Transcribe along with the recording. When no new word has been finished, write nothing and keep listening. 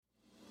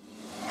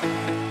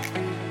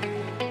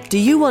Do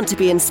you want to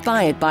be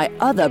inspired by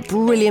other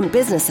brilliant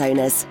business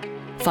owners?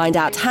 Find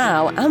out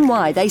how and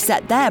why they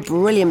set their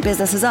brilliant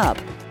businesses up.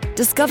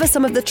 Discover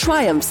some of the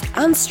triumphs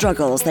and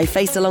struggles they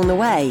faced along the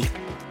way.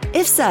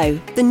 If so,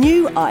 then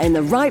you are in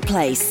the right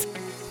place.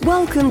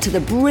 Welcome to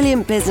the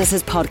Brilliant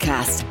Businesses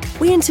Podcast.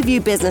 We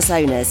interview business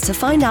owners to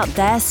find out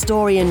their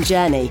story and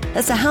journey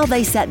as to how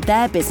they set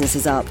their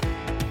businesses up.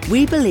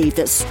 We believe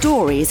that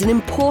story is an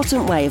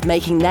important way of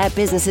making their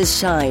businesses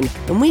shine,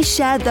 and we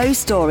share those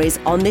stories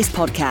on this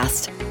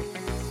podcast.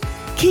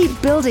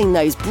 Keep building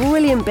those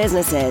brilliant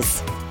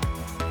businesses.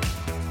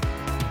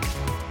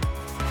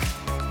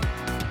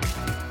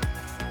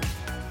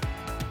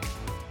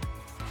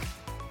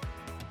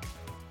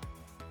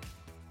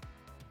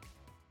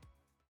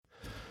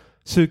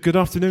 So good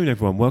afternoon,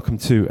 everyone. Welcome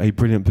to a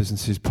Brilliant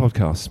Businesses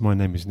podcast. My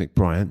name is Nick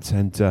Bryant,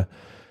 and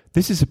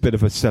this is a bit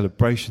of a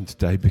celebration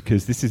today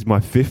because this is my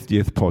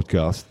 50th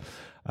podcast.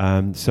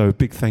 So a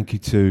big thank you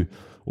to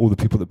all the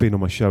people that have been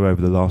on my show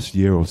over the last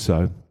year or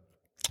so.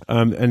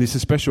 And it's a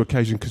special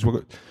occasion because we've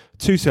got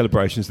two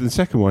celebrations. And the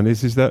second one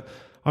is that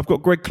I've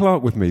got Greg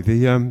Clark with me,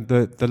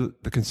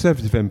 the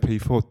Conservative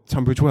MP for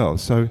Tunbridge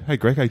Wells. So, hey,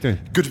 Greg, how you doing?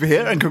 Good to be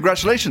here, and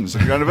congratulations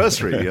on your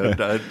anniversary.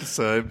 It's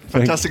a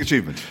fantastic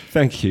achievement.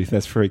 Thank you.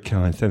 That's very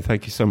kind. And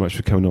thank you so much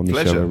for coming on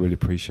the show. I really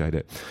appreciate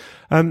it.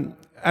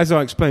 As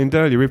I explained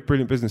earlier, with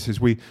Brilliant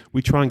Businesses, we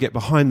try and get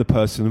behind the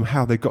person and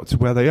how they got to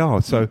where they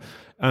are. So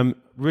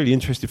really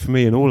interested for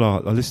me and all our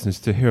listeners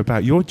to hear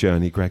about your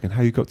journey, Greg, and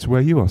how you got to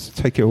where you are. So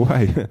take it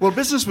away. Well,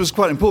 business was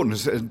quite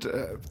important,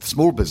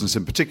 small business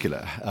in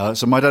particular.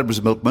 So my dad was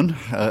a milkman,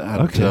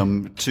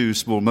 had two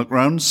small milk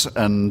rounds,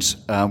 and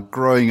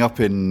growing up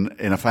in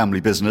a family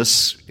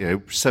business,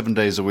 7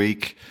 days a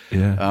week,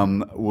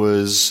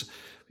 was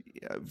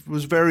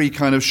very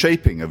kind of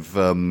shaping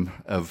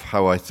of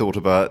how I thought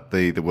about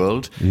the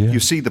world. Yeah.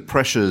 You see the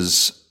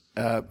pressures,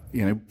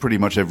 pretty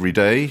much every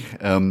day.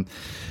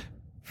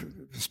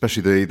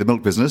 Especially the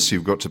milk business,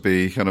 you've got to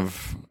be kind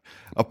of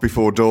up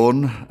before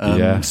dawn,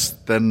 and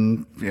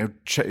then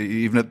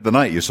even at the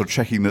night, you're sort of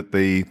checking that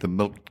the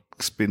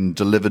milk's been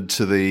delivered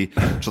to the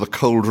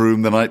cold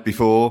room the night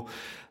before,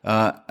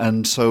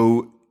 and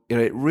so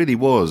it really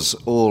was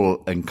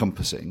all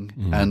encompassing,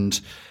 and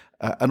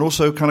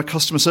also kind of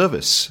customer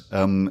service.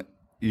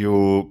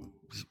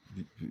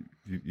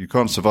 You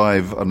can't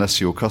survive unless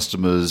your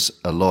customers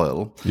are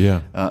loyal.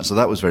 Yeah. So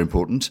that was very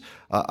important.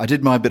 I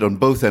did my bit on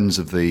both ends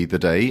of the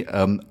day.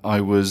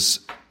 I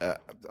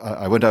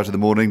went out in the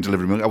morning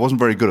delivering milk. I wasn't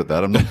very good at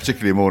that. I'm not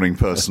particularly a morning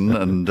person,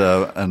 and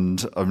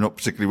I'm not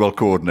particularly well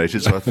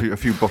coordinated. So a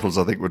few bottles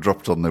I think were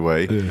dropped on their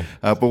way. Yeah.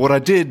 But what I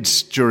did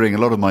during a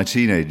lot of my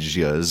teenage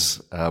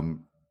years,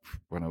 when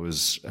I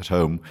was at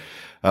home,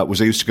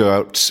 was I used to go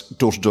out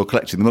door to door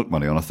collecting the milk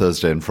money on a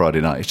Thursday and Friday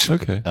night.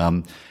 Okay.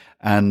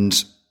 And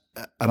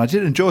I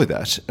did enjoy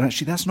that. And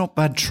actually, that's not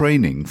bad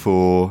training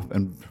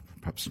and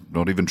perhaps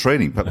not even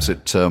training. Perhaps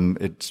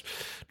it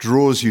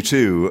draws you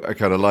to a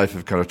kind of life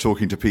of kind of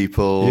talking to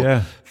people,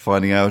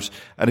 finding out.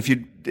 And if you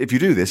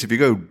do this, if you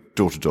go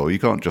door to door, you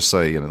can't just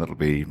say, that'll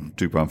be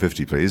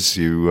 £2.50, please.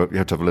 You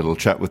have to have a little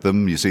chat with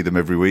them. You see them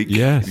every week.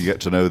 Yes. You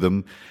get to know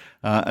them.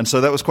 And so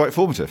that was quite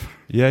formative.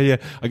 Yeah.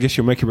 I guess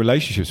you're making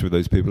relationships with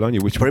those people, aren't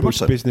you? Which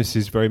business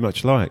is very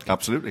much like.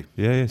 Absolutely.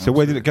 Yeah. So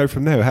where did it go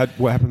from there?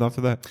 What happened after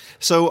that?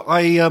 So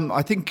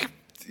I think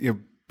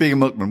being a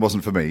milkman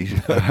wasn't for me.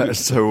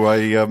 So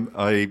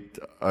I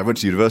went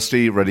to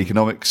university, read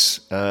economics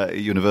at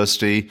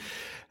university,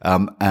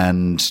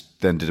 and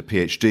then did a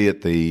PhD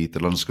at the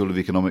London School of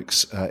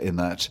Economics in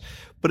that.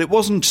 But it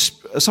wasn't.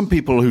 Some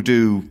people who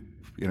do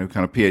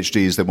kind of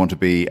PhDs, they want to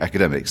be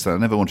academics. I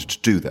never wanted to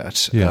do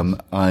that. Yes.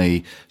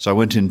 So I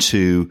went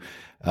into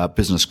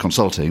business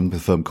consulting with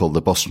a firm called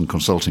the Boston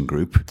Consulting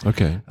Group.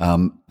 Okay.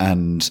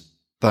 And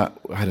that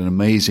I had an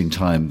amazing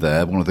time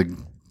there. One of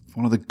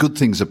the good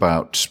things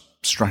about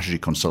strategy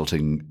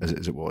consulting, as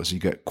it was, you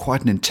get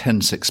quite an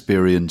intense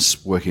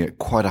experience working at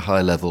quite a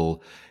high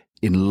level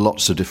in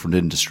lots of different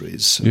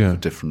industries, for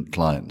different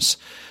clients.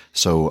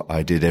 So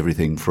I did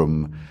everything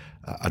from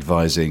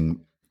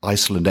advising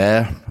Iceland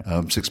Air,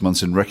 6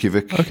 months in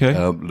Reykjavik,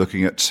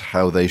 looking at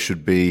how they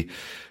should be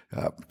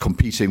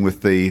competing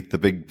with the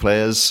big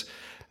players,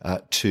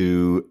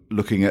 to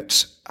looking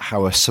at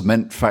how a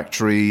cement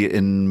factory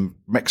in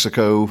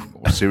Mexico,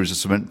 or a series of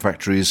cement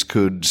factories,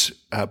 could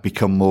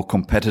become more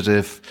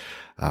competitive.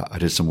 I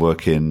did some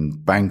work in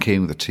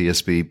banking with the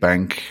TSB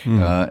Bank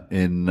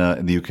in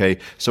the UK.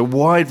 So a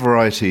wide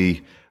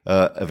variety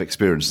of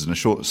experiences in a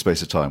short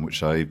space of time,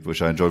 which I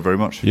enjoyed very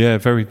much. Yeah,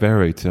 very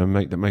varied.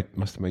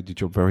 Must have made your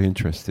job very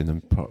interesting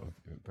and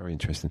very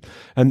interesting.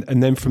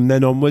 And then from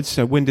then onwards,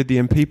 so when did the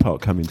MP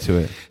part come into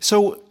it?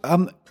 So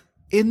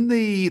in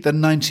the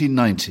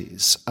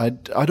 1990s,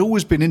 I'd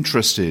always been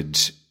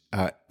interested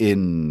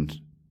in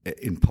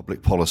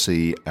public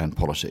policy and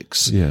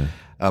politics. Yeah.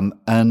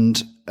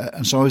 And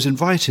so I was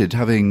invited,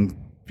 having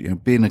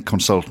been a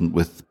consultant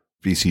with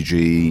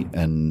BCG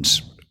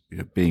and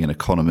being an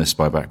economist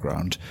by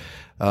background,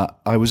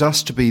 I was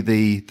asked to be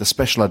the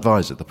special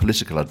advisor, the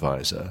political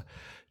advisor,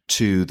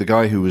 to the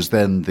guy who was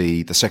then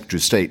the Secretary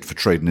of State for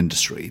Trade and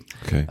Industry.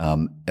 Okay.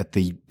 At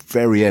the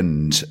very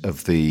end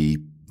of the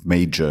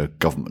major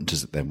government,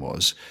 as it then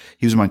was.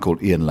 He was a man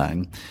called Ian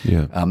Lang.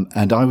 Yeah.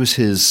 And I was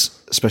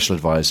his special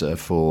advisor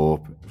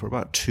for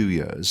about 2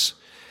 years.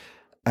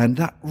 And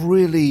that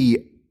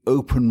really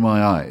opened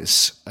my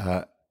eyes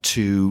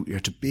to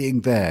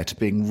being there, to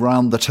being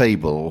round the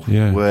table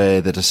where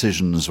the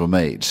decisions were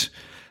made.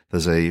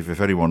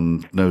 If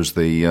anyone knows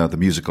the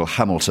musical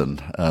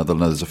Hamilton, they'll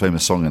know there's a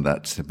famous song in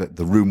that,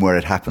 the room where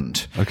it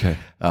happened. Okay.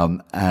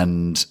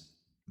 And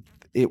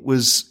it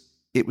was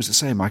the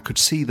same. I could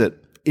see that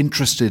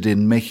interested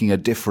in making a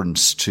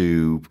difference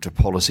to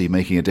policy,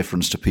 making a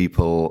difference to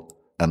people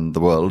and the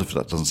world, if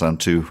that doesn't sound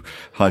too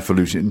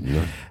highfalutin.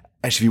 Yeah.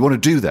 Actually, if you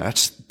want to do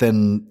that,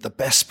 then the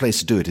best place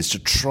to do it is to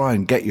try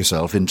and get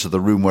yourself into the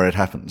room where it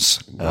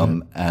happens.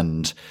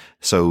 And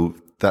so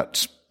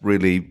that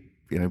really,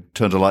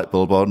 turned a light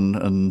bulb on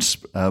and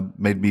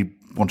made me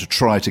want to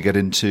try to get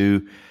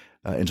into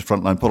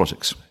frontline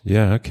politics.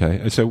 Yeah.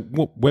 Okay. So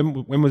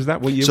when was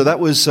that? So that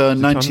was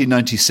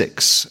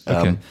 1996.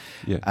 Okay.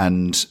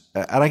 And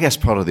I guess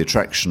part of the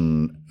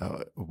attraction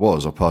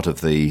or part of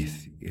the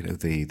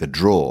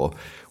draw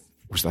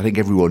was, I think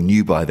everyone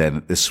knew by then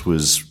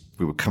that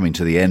we were coming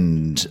to the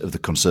end of the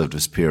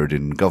Conservatives' period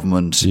in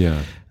government.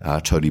 Yeah.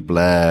 Tony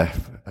Blair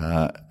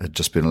had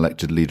just been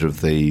elected leader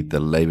of the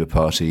Labour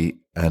Party,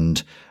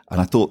 and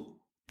I thought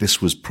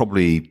this was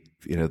probably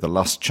the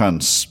last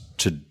chance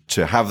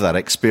to have that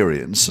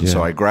experience, and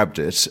so I grabbed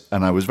it,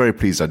 and I was very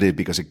pleased I did,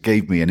 because it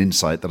gave me an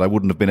insight that I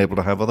wouldn't have been able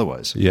to have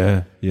otherwise.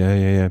 Yeah.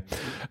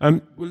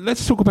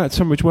 Let's talk about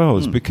Tunbridge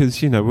Wells,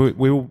 because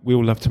we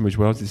all love Tunbridge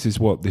Wells. This is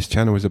what this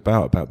channel is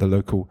about the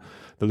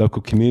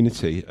local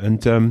community,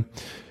 and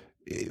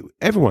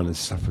everyone has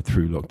suffered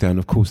through lockdown.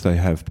 Of course they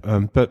have,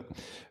 but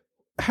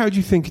how do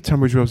you think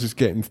Tunbridge Wells is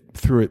getting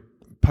through it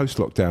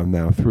post-lockdown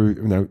now,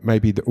 through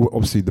maybe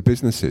obviously the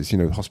businesses,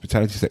 the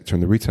hospitality sector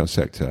and the retail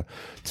sector?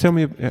 Tell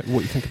me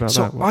what you think about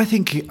that. I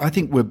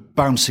think we're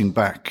bouncing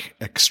back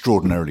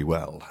extraordinarily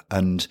well,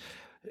 and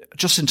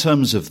just in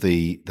terms of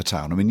the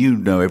town. I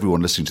mean,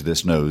 everyone listening to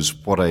this knows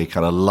what a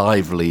kind of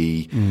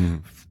lively,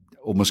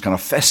 almost kind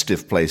of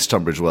festive place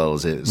Tunbridge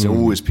Wells is. There are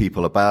always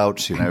people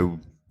about,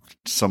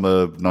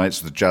 summer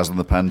nights with the jazz and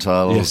the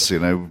pantiles,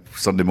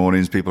 Sunday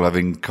mornings, people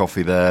having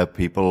coffee there,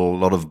 a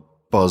lot of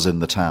buzz in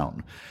the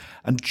town.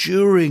 And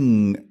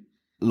during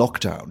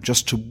lockdown,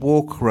 just to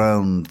walk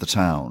around the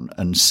town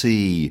and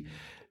see,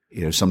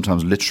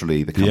 sometimes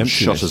literally the kind of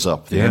shutters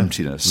up, the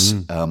emptiness,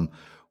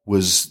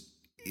 was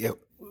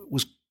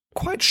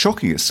quite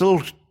shocking. It's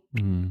still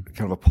kind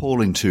of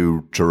appalling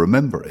to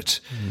remember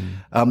it.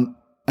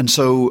 And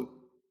so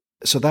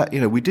that,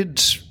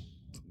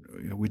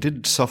 we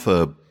did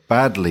suffer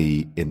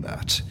badly in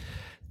that.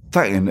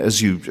 And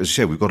as you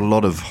say, we've got a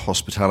lot of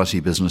hospitality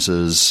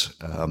businesses,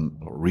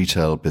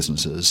 retail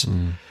businesses.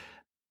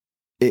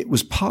 It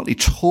was partly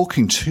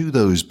talking to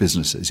those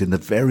businesses in the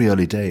very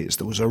early days.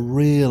 There was a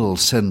real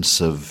sense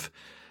of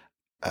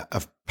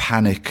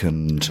panic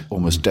and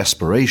almost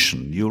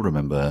desperation. You'll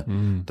remember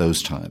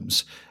those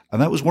times. And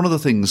that was one of the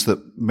things that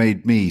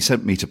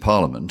sent me to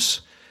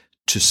Parliament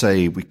to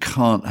say, we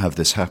can't have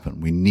this happen.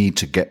 We need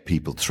to get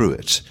people through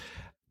it.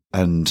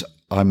 And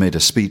I made a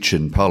speech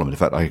in Parliament. In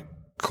fact, I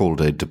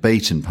called a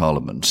debate in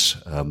Parliament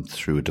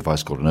through a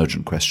device called an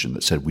urgent question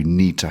that said we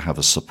need to have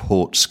a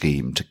support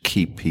scheme to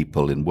keep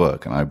people in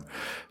work. And I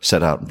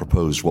set out and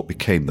proposed what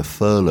became the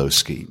furlough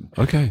scheme,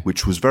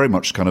 which was very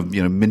much kind of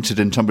minted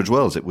in Tunbridge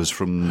Wells. It was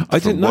from I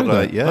didn't know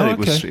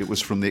that. It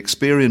was from the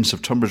experience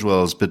of Tunbridge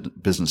Wells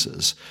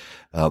businesses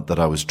that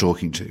I was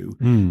talking to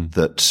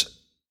that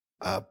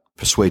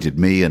persuaded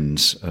me, and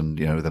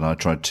then I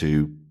tried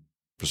to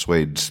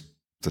persuade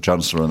the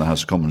Chancellor and the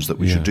House of Commons that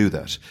we should do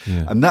that.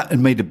 Yeah. And that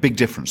made a big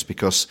difference,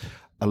 because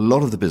a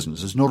lot of the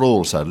businesses, not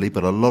all sadly,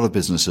 but a lot of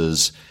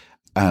businesses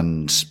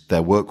and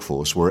their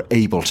workforce were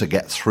able to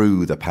get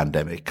through the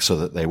pandemic so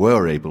that they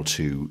were able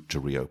to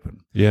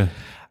reopen. Yeah.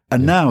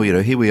 And now,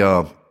 here we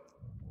are,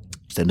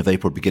 it's the end of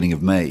April, beginning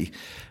of May,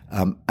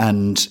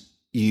 and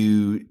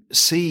you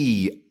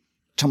see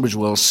Tunbridge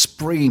Wells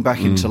springing back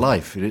into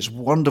life. It's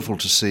wonderful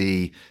to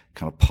see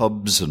kind of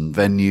pubs and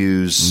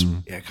venues,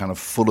 kind of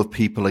full of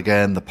people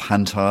again. The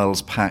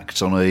pantiles packed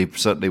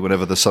certainly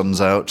whenever the sun's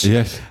out.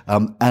 Yes,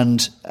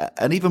 and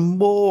even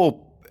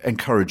more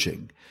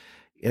encouraging,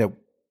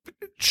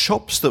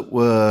 shops that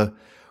were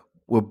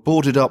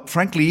boarded up.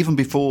 Frankly, even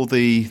before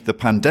the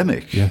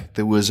pandemic,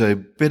 there was a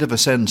bit of a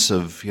sense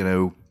of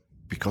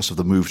because of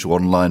the move to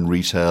online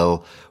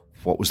retail,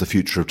 what was the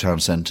future of town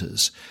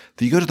centres?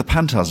 You go to the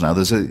pantiles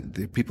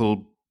now.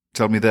 People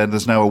tell me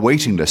there's now a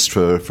waiting list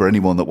for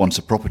anyone that wants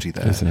a property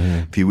there. Yes,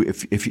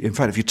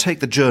 if you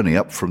take the journey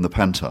up from the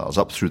pantiles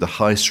up through the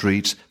High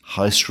Street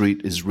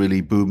is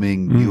really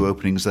booming. New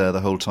openings there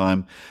the whole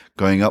time.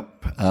 Going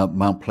up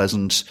Mount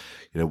Pleasant,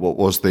 what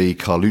was the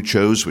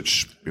Carluccio's,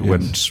 which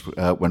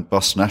went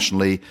bust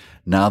nationally.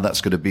 Now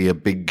that's going to be a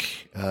big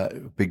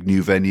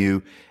new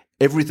venue.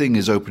 everything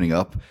is opening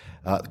up.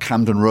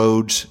 Camden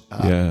Road,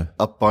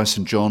 up by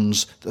St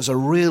John's. There's a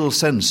real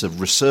sense of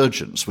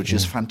resurgence, which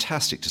is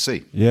fantastic to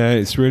see. Yeah,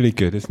 it's really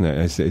good, isn't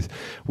it? It's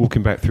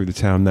walking back through the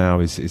town now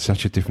is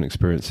such a different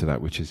experience to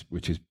that, which is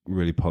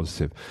really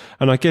positive.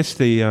 And I guess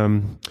the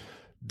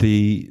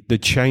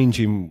change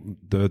in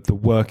the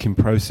working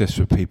process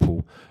for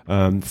people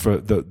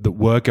that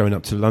were going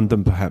up to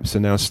London perhaps are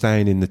now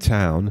staying in the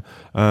town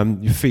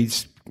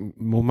feeds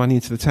more money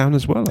into the town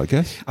as well, I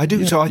guess. I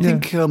do. So I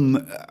think,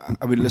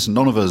 listen,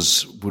 none of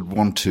us would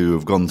want to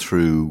have gone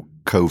through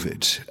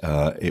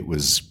COVID. It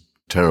was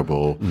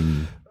terrible,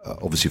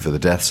 obviously for the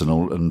deaths and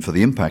all, and for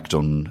the impact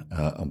on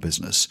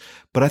business.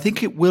 But I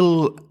think it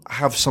will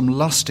have some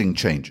lasting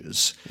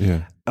changes.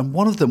 Yeah. And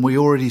one of them, we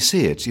already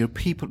see it.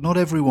 People, not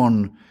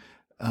everyone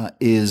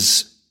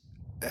is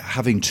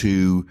having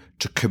to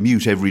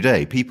commute every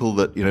day. People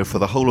that, for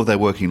the whole of their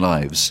working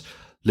lives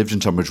lived in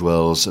Tunbridge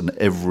Wells and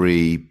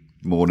every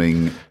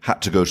morning had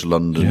to go to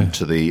London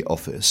to the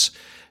office.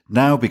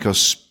 Now,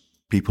 because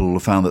people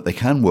have found that they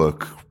can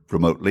work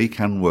remotely,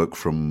 can work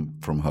from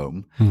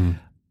home,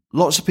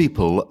 lots of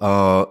people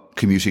are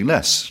commuting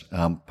less,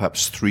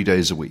 perhaps 3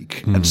 days a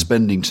week, and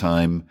spending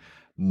time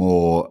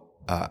more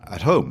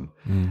at home.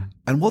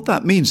 And what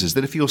that means is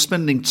that if you're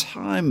spending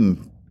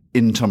time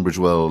in Tunbridge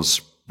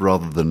Wells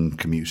rather than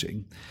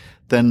commuting,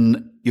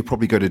 then you're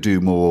probably going to do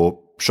more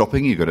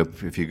shopping.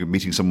 If you're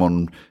meeting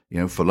someone,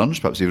 for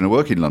lunch, perhaps even a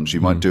working lunch,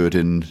 you might do it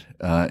in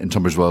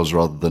Tunbridge Wells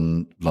rather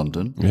than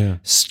London. Yeah.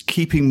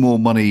 Keeping more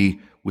money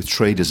with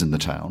traders in the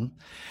town,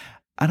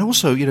 and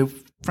also,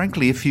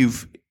 frankly, if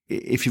you've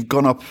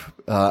gone up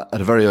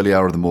at a very early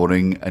hour of the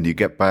morning and you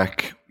get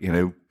back,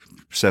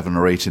 7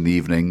 or 8 in the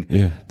evening,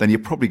 then you're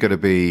probably going to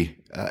be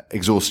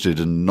exhausted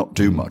and not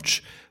do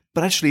much.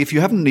 But actually, if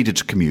you haven't needed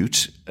to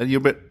commute and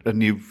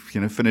you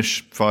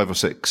finish 5 or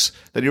 6,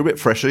 then you're a bit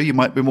fresher. You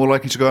might be more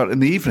likely to go out in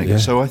the evening. Yeah.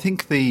 So I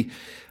think the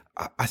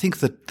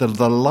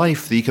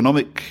life, the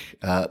economic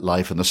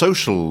life, and the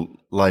social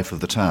life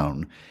of the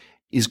town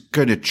is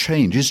going to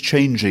change. Is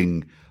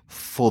changing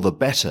for the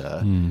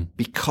better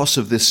because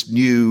of these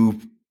new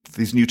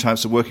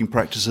types of working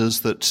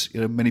practices that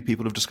many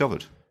people have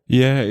discovered.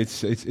 Yeah,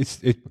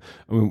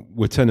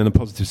 we're turning a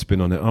positive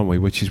spin on it, aren't we?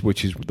 Which is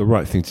the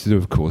right thing to do,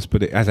 of course.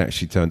 But it has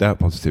actually turned out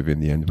positive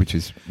in the end, which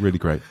is really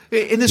great.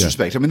 In this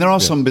respect, there are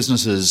some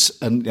businesses,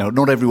 and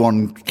not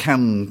everyone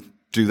can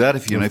do that.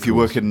 If you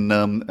work in,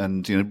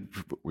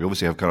 we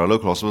obviously have kind of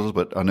local hospitals,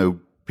 but I know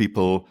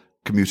people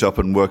commute up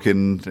and work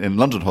in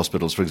London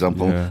hospitals, for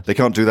example. Yeah. They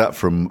can't do that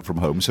from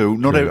home. So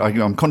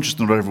I'm conscious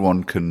that not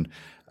everyone can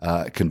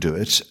do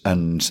it,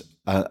 and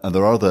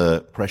there are other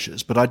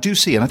pressures. But I do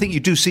see, and I think you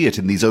do see it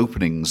in these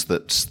openings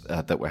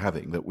that we're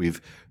having, that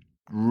we've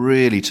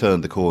really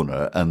turned the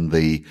corner, and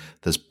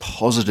there's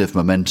positive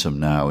momentum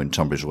now in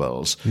Tunbridge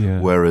Wells,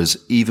 whereas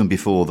even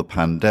before the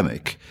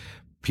pandemic,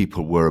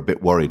 people were a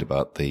bit worried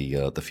about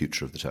the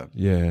future of the town.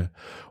 Yeah.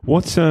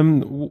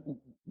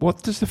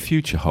 What does the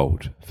future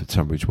hold for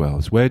Tunbridge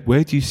Wells? Where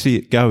do you see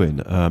it going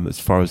as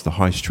far as the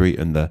high street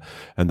and the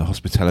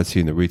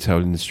hospitality and the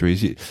retail industry?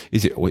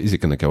 Is it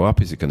going to go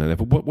up? Is it going to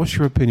level? What's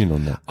your opinion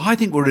on that? I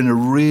think we're in a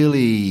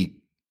really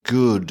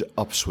good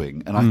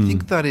upswing, and I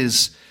think that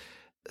is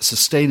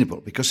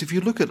sustainable, because if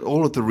you look at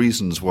all of the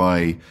reasons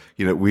why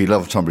we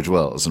love Tunbridge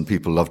Wells and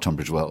people love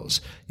Tunbridge Wells,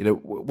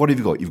 what have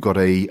you got? You've got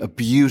a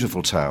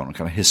beautiful town, a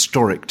kind of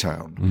historic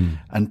town,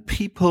 and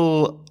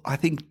people, I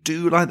think,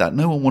 do like that.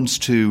 No one wants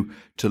to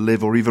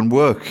live or even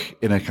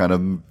work in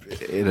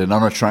an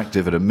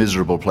unattractive and a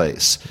miserable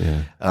place,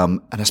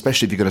 and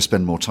especially if you're going to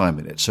spend more time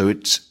in it. So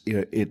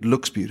it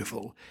looks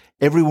beautiful.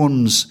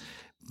 Everyone's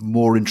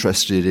more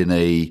interested in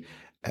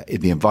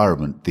the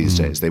environment these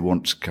days. They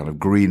want kind of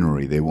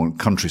greenery. They want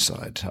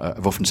countryside.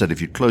 I've often said,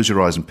 if you close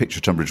your eyes and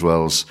picture Tunbridge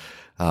Wells,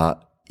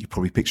 you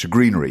probably picture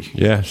greenery.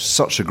 Yeah.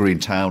 Such a green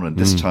town, and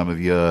this time of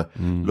year,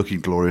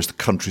 looking glorious. The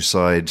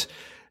countryside,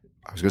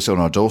 I was going to say on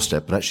our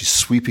doorstep, but actually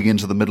sweeping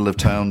into the middle of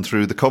town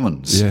through the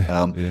commons.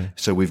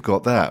 So we've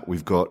got that.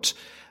 We've got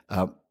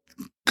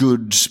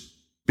good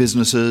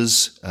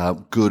businesses,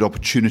 good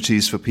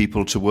opportunities for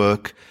people to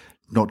work,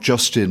 not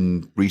just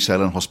in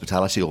retail and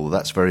hospitality, although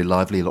that's very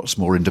lively, lots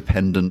more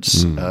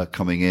independents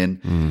coming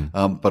in,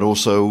 but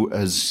also,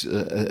 as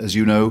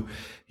you know,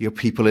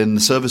 people in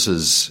the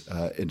services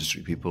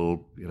industry,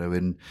 people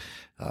in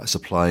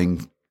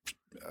supplying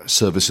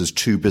services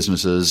to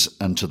businesses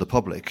and to the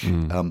public.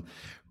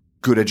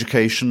 Good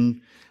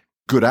education,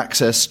 good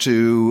access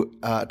to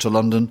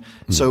London.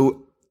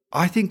 So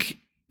I think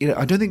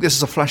I don't think this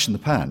is a flash in the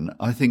pan.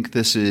 I think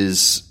this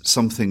is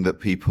something that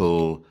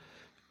people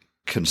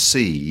can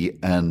see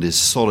and is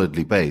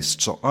solidly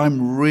based. So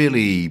I'm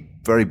really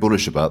very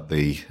bullish about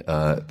the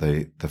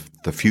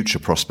future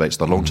prospects,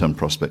 the long-term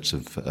prospects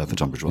of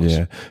Tunbridge Wells.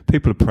 Yeah,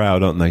 people are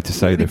proud, aren't they, to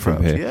say they're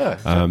from here? Yeah,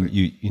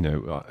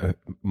 exactly.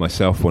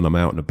 Myself, when I'm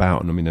out and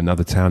about and I'm in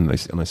another town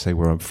and I say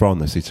where I'm from,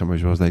 they see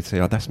Tunbridge Wells, they say,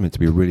 "Oh, that's meant to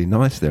be really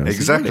nice there."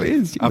 Exactly, it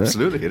is,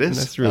 absolutely, it is. And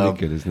that's really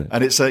good, isn't it?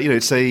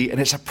 And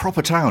it's a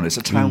proper town. It's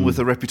a town with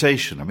a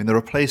reputation. I mean, there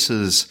are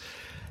places.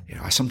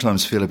 I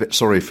sometimes feel a bit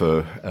sorry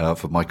for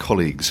my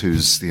colleagues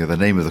whose the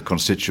name of the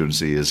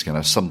constituency is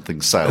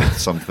something south,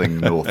 something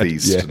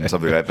northeast, and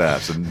something like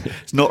that, and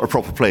it's not a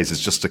proper place.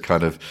 It's just a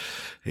kind of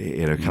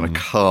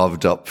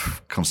carved up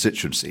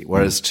constituency.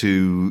 Whereas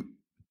to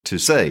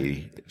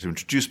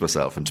introduce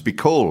myself and to be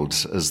called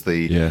as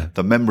the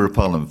Member of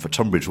Parliament for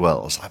Tunbridge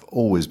Wells, I've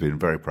always been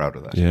very proud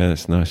of that. Yeah,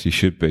 that's nice. You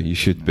should be.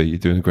 You're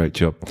doing a great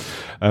job.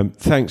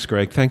 Thanks,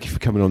 Greg. Thank you for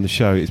coming on the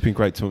show. It's been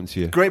great talking to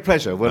you. Great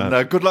pleasure.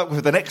 Well, good luck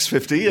with the next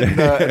 50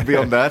 and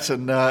beyond that,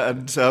 and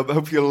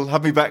hope you'll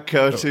have me back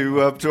to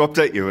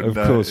update you. Of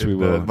course we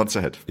will. Months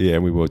ahead. Yeah,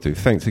 we will do.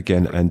 Thanks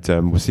again, and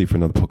we'll see you for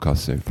another podcast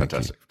soon.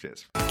 Fantastic.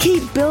 Cheers.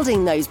 Keep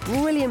building those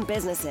brilliant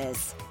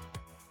businesses.